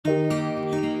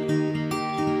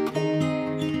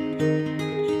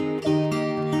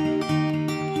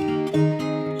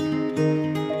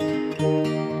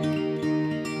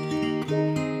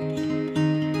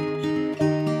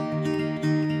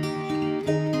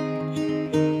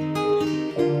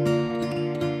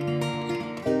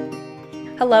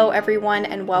Hello everyone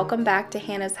and welcome back to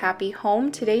Hannah's Happy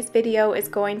Home. Today's video is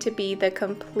going to be the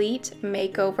complete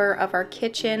makeover of our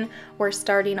kitchen. We're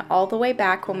starting all the way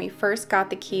back when we first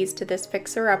got the keys to this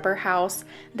fixer-upper house.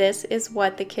 This is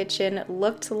what the kitchen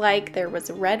looked like. There was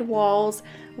red walls,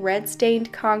 red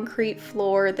stained concrete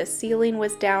floor, the ceiling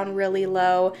was down really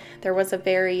low, there was a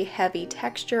very heavy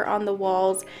texture on the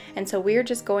walls, and so we're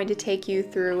just going to take you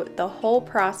through the whole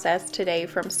process today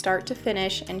from start to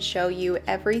finish and show you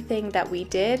everything that we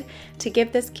did to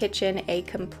give this kitchen a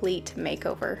complete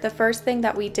makeover. The first thing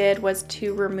that we did was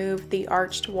to remove the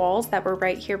arched walls that were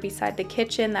right here beside the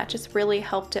kitchen. That just really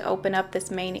helped to open up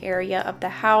this main area of the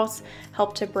house,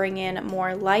 helped to bring in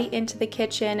more light into the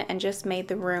kitchen, and just made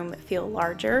the room feel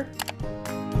larger.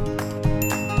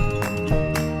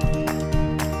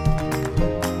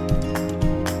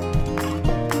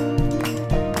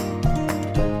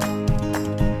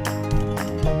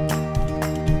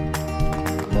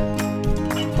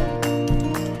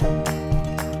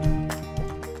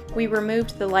 We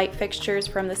removed the light fixtures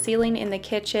from the ceiling in the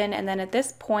kitchen, and then at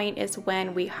this point is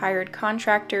when we hired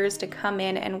contractors to come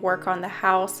in and work on the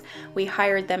house. We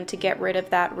hired them to get rid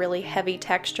of that really heavy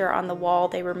texture on the wall.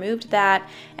 They removed that,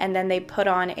 and then they put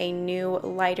on a new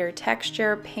lighter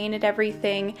texture, painted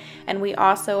everything, and we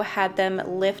also had them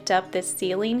lift up this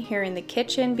ceiling here in the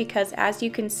kitchen because, as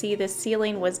you can see, the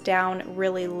ceiling was down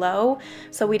really low,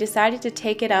 so we decided to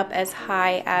take it up as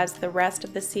high as the rest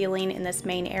of the ceiling in this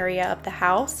main area of the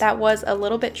house. That was a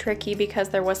little bit tricky because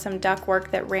there was some ductwork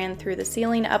that ran through the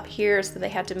ceiling up here, so they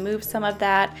had to move some of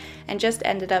that, and just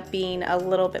ended up being a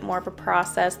little bit more of a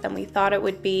process than we thought it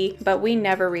would be, but we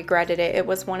never regretted it. It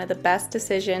was one of the best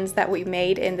decisions that we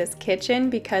made in this kitchen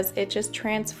because it just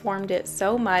transformed it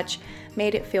so much,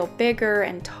 made it feel bigger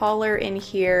and taller in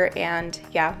here, and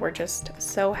yeah, we're just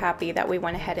so happy that we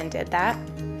went ahead and did that.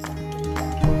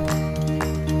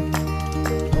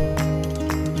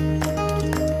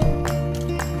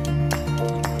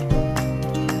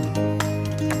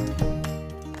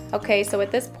 Okay, so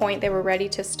at this point they were ready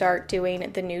to start doing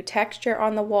the new texture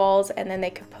on the walls, and then they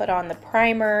could put on the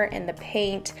primer and the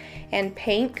paint, and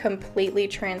paint completely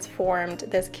transformed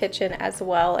this kitchen as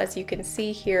well. As you can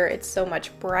see here, it's so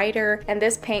much brighter, and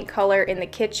this paint color in the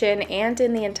kitchen and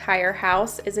in the entire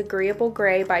house is Agreeable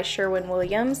Gray by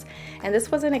Sherwin-Williams, and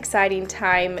this was an exciting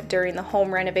time during the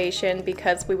home renovation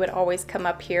because we would always come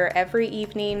up here every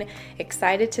evening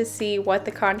excited to see what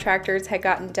the contractors had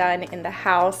gotten done in the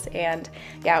house, and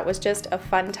yeah, it was just a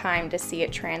fun time to see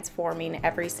it transforming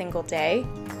every single day.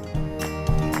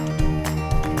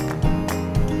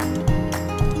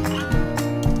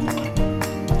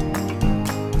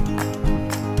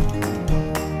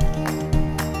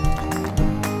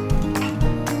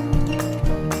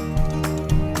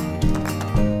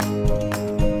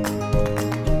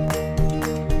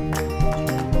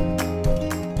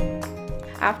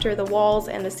 After the walls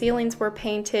and the ceilings were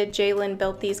painted, Jalen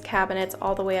built these cabinets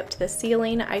all the way up to the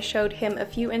ceiling. I showed him a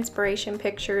few inspiration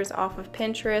pictures off of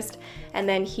Pinterest, and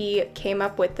then he came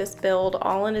up with this build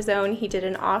all on his own. He did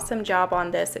an awesome job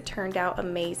on this. It turned out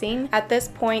amazing. At this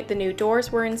point, the new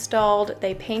doors were installed.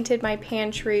 They painted my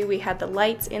pantry. We had the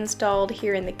lights installed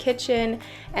here in the kitchen,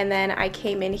 and then I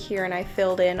came in here and I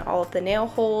filled in all of the nail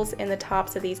holes in the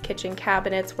tops of these kitchen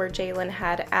cabinets where Jalen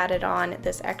had added on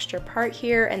this extra part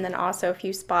here, and then also a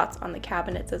few spots on the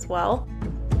cabinets as well.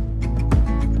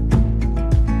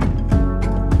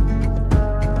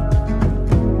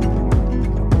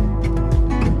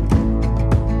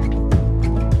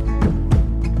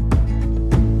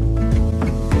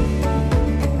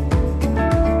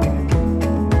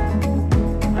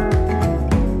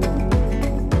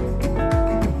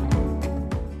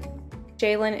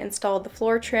 Jalen installed the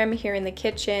floor trim here in the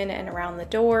kitchen and around the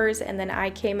doors, and then I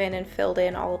came in and filled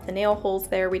in all of the nail holes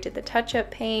there. We did the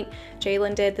touch-up paint.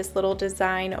 Jalen did this little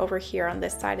design over here on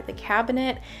this side of the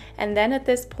cabinet, and then at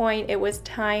this point it was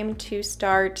time to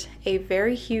start a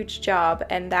very huge job,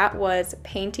 and that was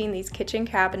painting these kitchen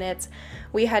cabinets.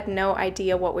 We had no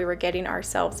idea what we were getting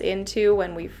ourselves into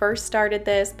when we first started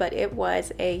this, but it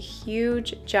was a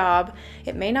huge job.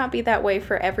 It may not be that way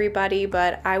for everybody,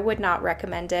 but I would not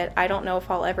recommend it. I don't know if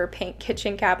I'll ever paint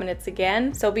kitchen cabinets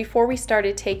again. So before we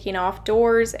started taking off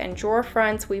doors and drawer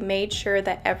fronts, we made sure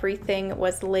that everything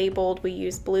was labeled. We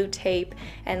used blue tape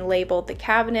and labeled the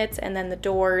cabinets and then the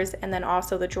doors and then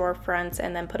also the drawer fronts,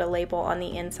 and then put a label on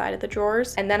the inside of the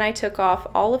drawers. And then I took off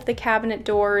all of the cabinet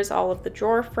doors, all of the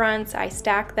drawer fronts. I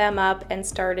stacked them up and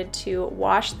started to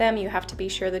wash them. You have to be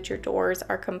sure that your doors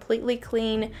are completely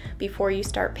clean before you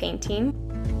start painting.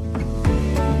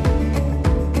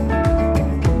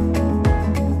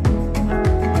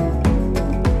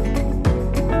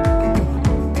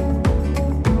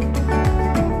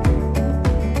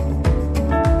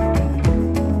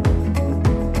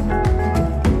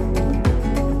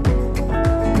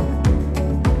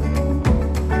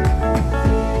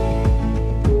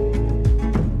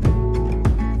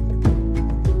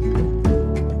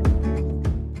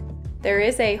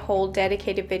 a whole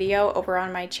dedicated video over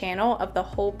on my channel of the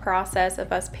whole process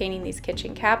of us painting these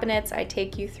kitchen cabinets. I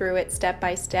take you through it step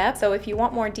by step. So if you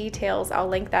want more details, I'll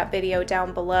link that video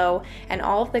down below. And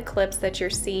all of the clips that you're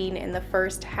seeing in the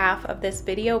first half of this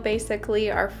video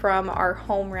basically are from our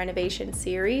home renovation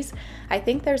series. I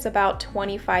think there's about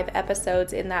 25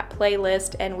 episodes in that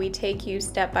playlist, and we take you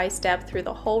step by step through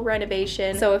the whole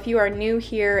renovation. So if you are new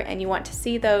here and you want to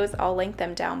see those, I'll link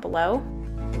them down below.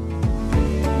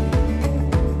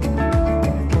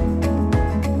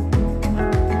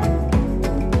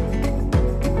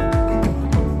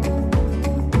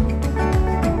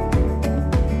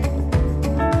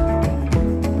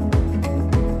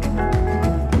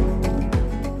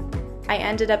 I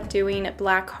ended up doing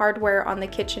black hardware on the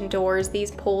kitchen doors.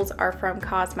 These pulls are from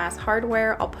Cosmas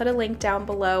Hardware. I'll put a link down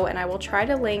below, and I will try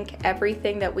to link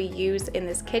everything that we use in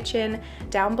this kitchen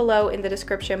down below in the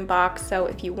description box. So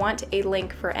if you want a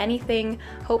link for anything,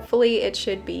 hopefully it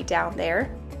should be down there.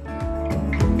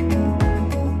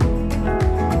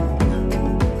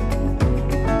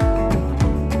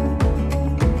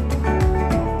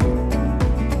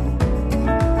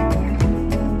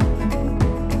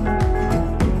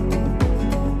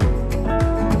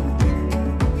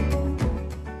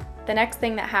 The next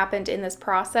thing that happened in this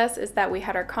process is that we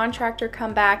had our contractor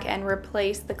come back and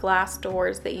replace the glass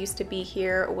doors that used to be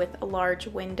here with a large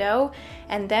window.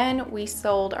 And then we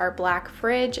sold our black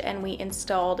fridge and we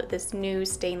installed this new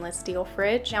stainless steel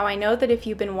fridge. Now I know that if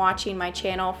you've been watching my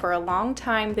channel for a long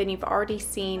time, then you've already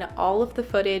seen all of the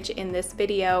footage in this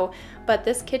video, but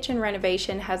this kitchen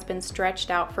renovation has been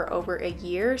stretched out for over a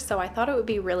year, so I thought it would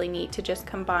be really neat to just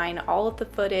combine all of the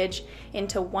footage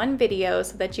into one video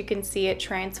so that you can see it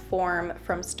transform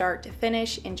from start to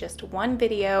finish in just one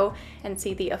video and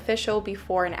see the official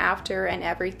before and after and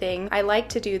everything. I like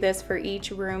to do this for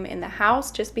each room in the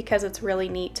house just because it's really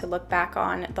neat to look back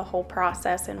on the whole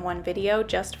process in one video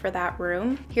just for that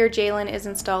room. Here Jalen is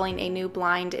installing a new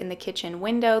blind in the kitchen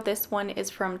window. This one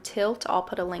is from Tilt. I'll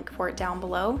put a link for it down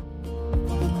below.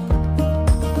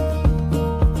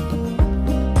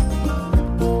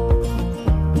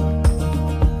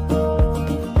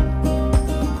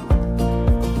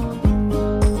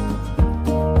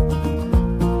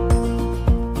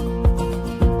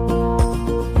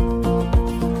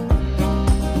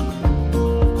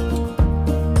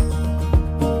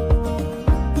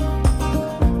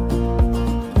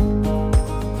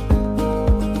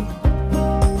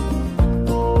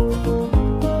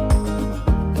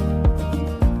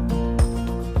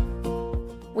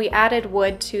 We added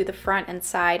wood to the front and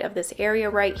side of this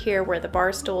area right here where the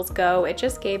bar stools go. It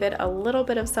just gave it a little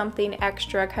bit of something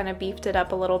extra, kind of beefed it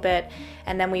up a little bit,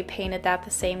 and then we painted that the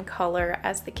same color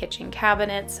as the kitchen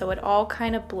cabinet, so it all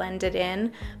kind of blended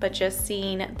in, but just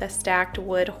seeing the stacked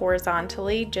wood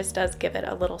horizontally just does give it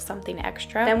a little something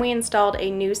extra. Then we installed a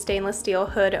new stainless steel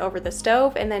hood over the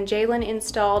stove, and then Jalen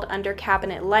installed under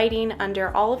cabinet lighting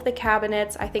under all of the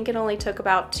cabinets. I think it only took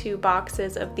about 2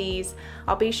 boxes of these.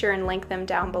 I'll be sure and link them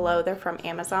down below. They're from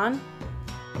Amazon.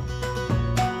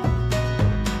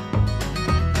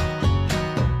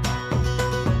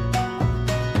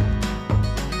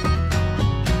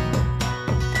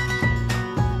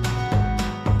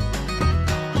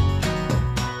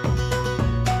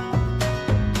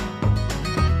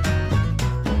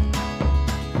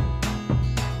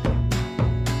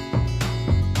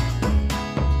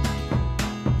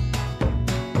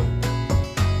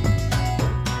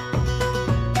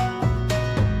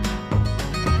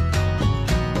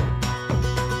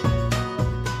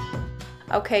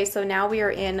 Okay, so now we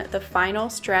are in the final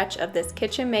stretch of this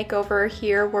kitchen makeover.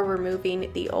 Here we're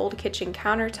removing the old kitchen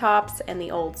countertops and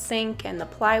the old sink and the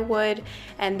plywood,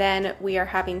 and then we are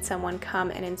having someone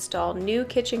come and install new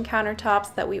kitchen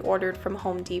countertops that we ordered from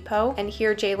Home Depot. And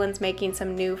here Jalen's making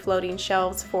some new floating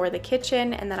shelves for the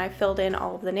kitchen, and then I filled in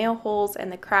all of the nail holes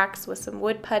and the cracks with some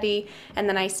wood putty, and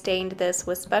then I stained this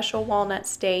with special walnut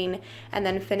stain and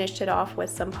then finished it off with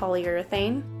some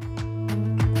polyurethane.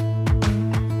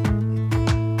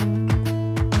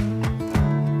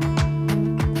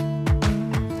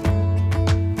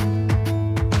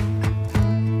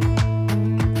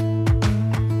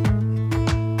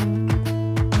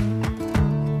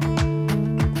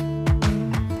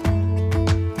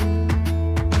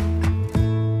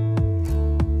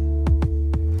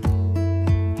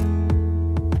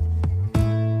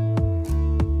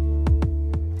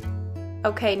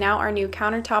 Okay, now our new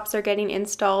countertops are getting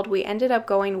installed. We ended up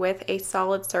going with a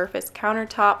solid surface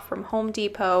countertop from Home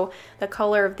Depot. The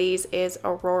color of these is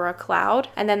Aurora Cloud.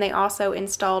 And then they also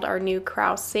installed our new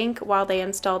Kraus sink while they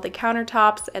installed the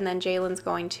countertops, and then Jalen's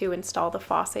going to install the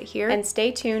faucet here. And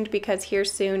stay tuned because here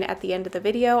soon at the end of the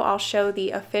video, I'll show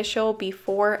the official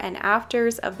before and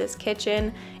afters of this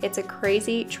kitchen. It's a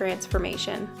crazy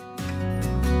transformation.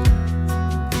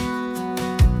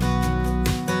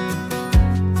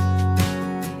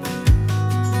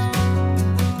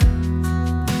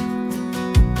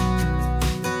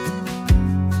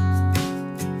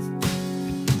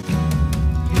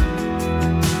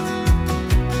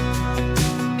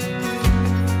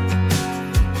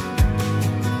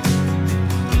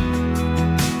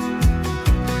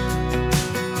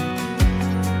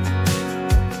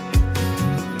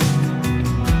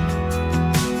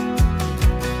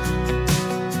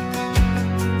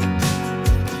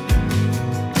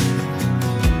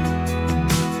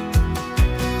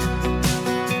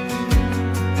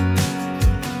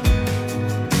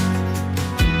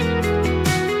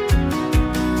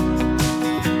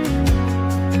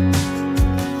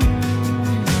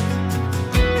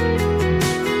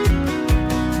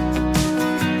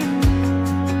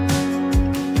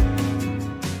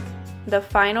 The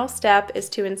final step is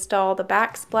to install the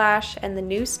backsplash and the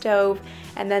new stove,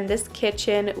 and then this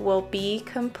kitchen will be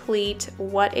complete.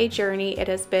 What a journey it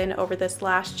has been over this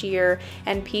last year,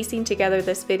 and piecing together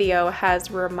this video has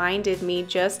reminded me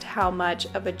just how much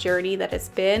of a journey that it's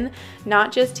been,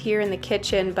 not just here in the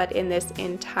kitchen, but in this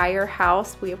entire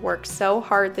house. We have worked so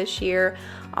hard this year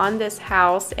on this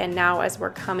house, and now as we're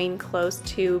coming close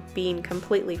to being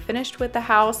completely finished with the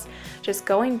house, just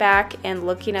going back and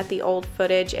looking at the old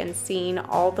footage and seeing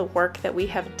all the work that we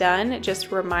have done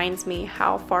just reminds me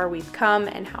how far we've come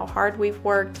and how hard we've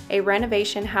worked. A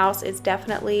renovation house is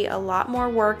definitely a lot more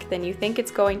work than you think it's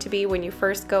going to be when you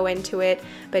first go into it,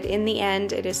 but in the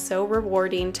end it is so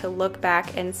rewarding to look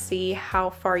back and see how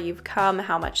far you've come,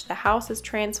 how much the house is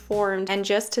transformed, and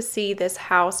just to see this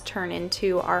house turn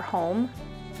into our home.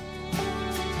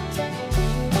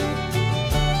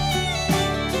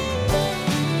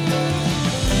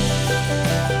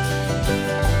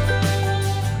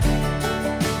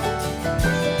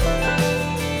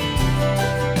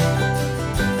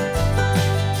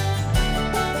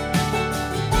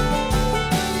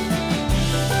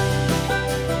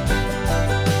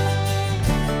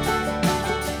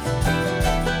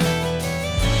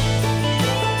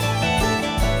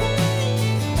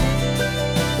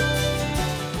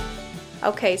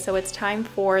 Okay, so it's time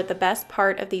for the best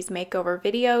part of these makeover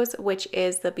videos, which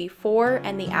is the before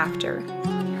and the after.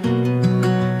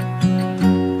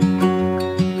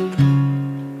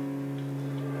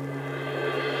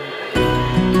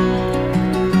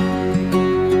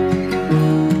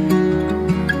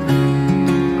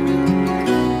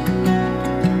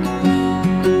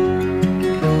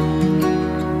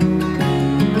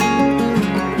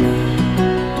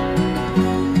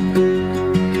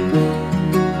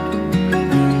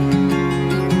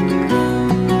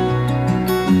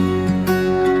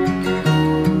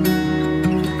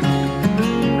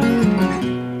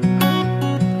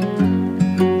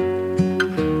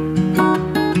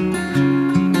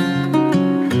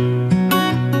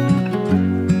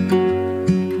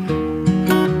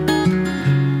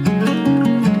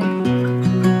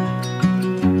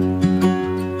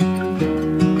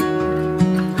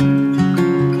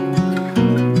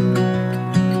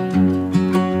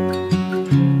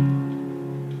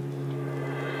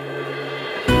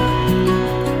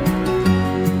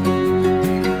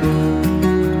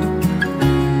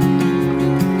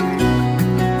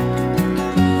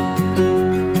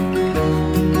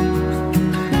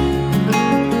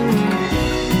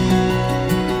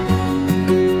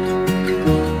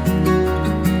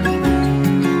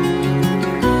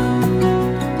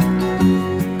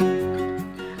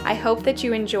 I hope that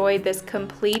you enjoyed this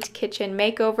complete kitchen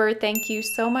makeover. Thank you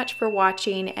so much for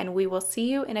watching, and we will see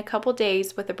you in a couple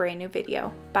days with a brand new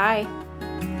video. Bye!